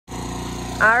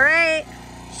All right,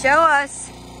 show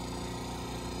us.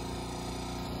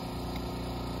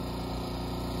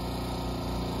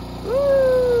 Woo!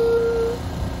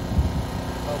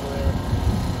 Over there.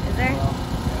 Is there? Well,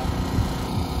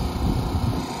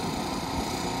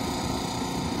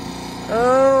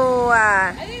 Oh,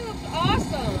 I think it looks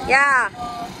awesome. yeah.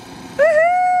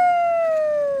 Woohoo!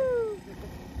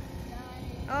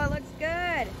 Oh, it looks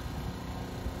good.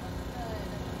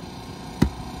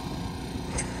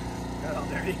 got all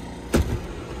dirty.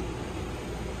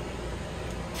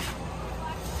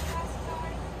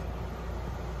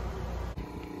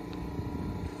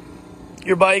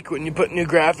 Your bike, when you put new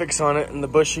graphics on it and the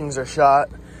bushings are shot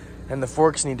and the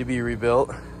forks need to be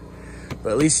rebuilt,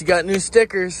 but at least you got new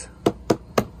stickers.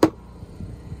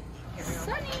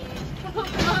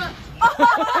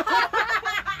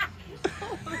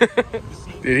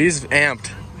 Dude, he's amped.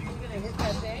 You gonna hit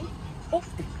that thing? Oh,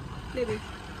 maybe.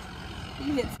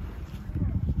 You hit.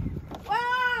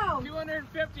 Wow!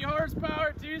 250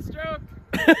 horsepower, two-stroke.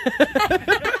 Ready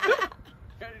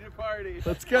to party.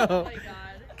 Let's go. Oh my god.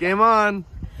 Game on.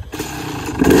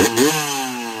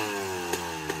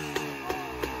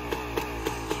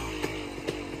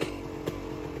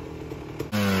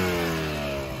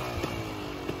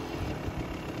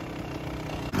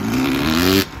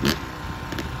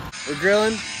 We're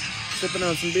grilling, sipping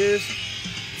on some beers.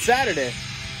 It's Saturday.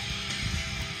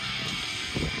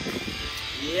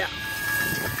 Yeah.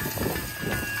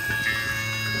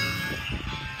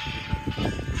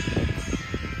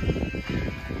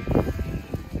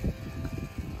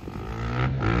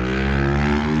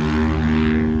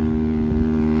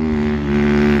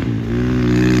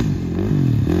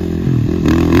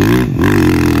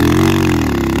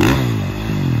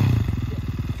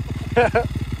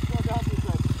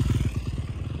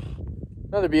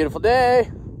 Another beautiful day.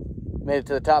 Made it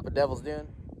to the top of Devil's Dune.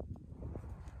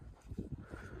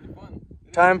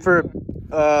 Time for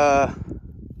a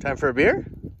beer?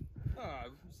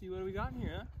 See what we got in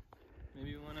here, huh?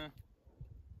 Maybe we wanna.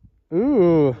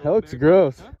 Ooh, that looks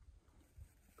gross. Huh?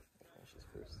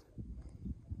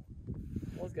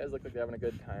 Those guys look like they're having a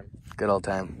good time. Good old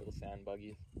time. Little sand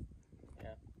buggies.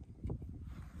 Yeah.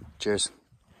 Cheers.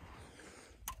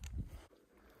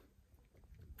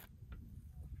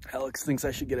 Alex thinks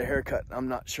I should get a haircut. I'm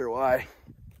not sure why.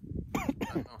 I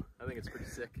don't know. I think it's pretty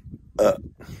sick.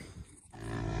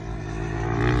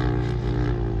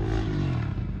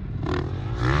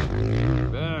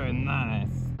 Very nice.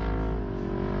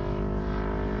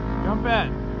 Jump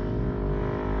in.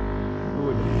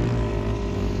 Good.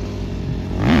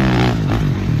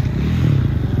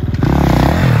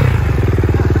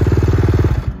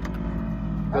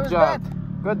 Good job.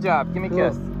 Good job. Give me a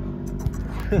kiss.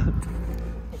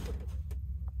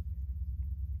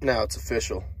 Now it's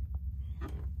official.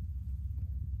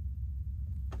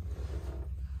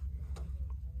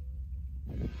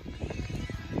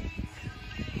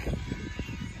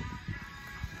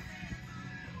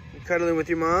 You cuddling with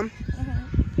your mom?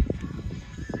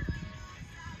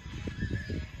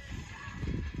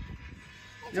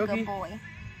 That's a good boy.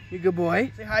 You good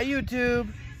boy? Say hi, YouTube.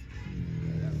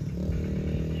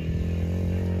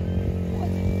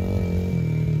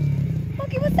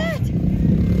 Look, what's that?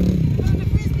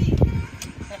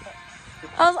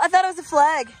 I thought it was a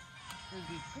flag.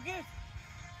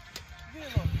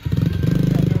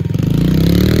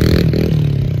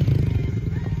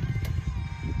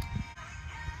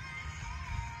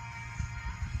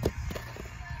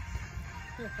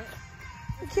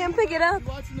 You can't pick it up. You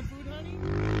watching the food, honey?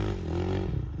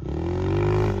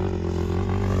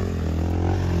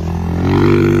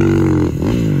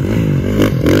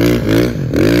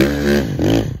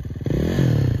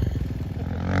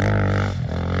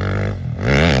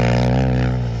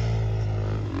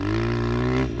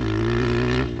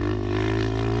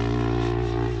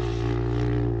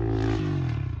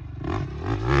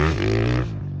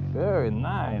 Very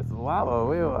nice. Wow,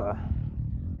 we were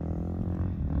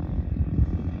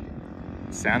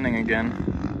sanding again.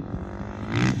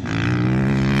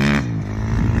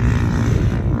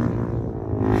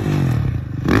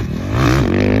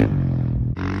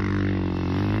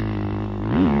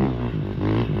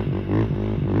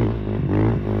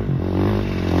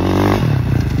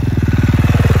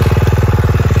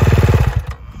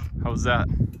 How was that? I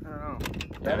don't know.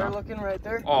 Better looking right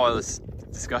there. Oh, it was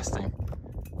disgusting.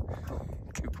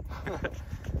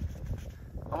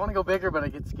 I want to go bigger, but I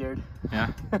get scared.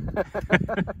 Yeah.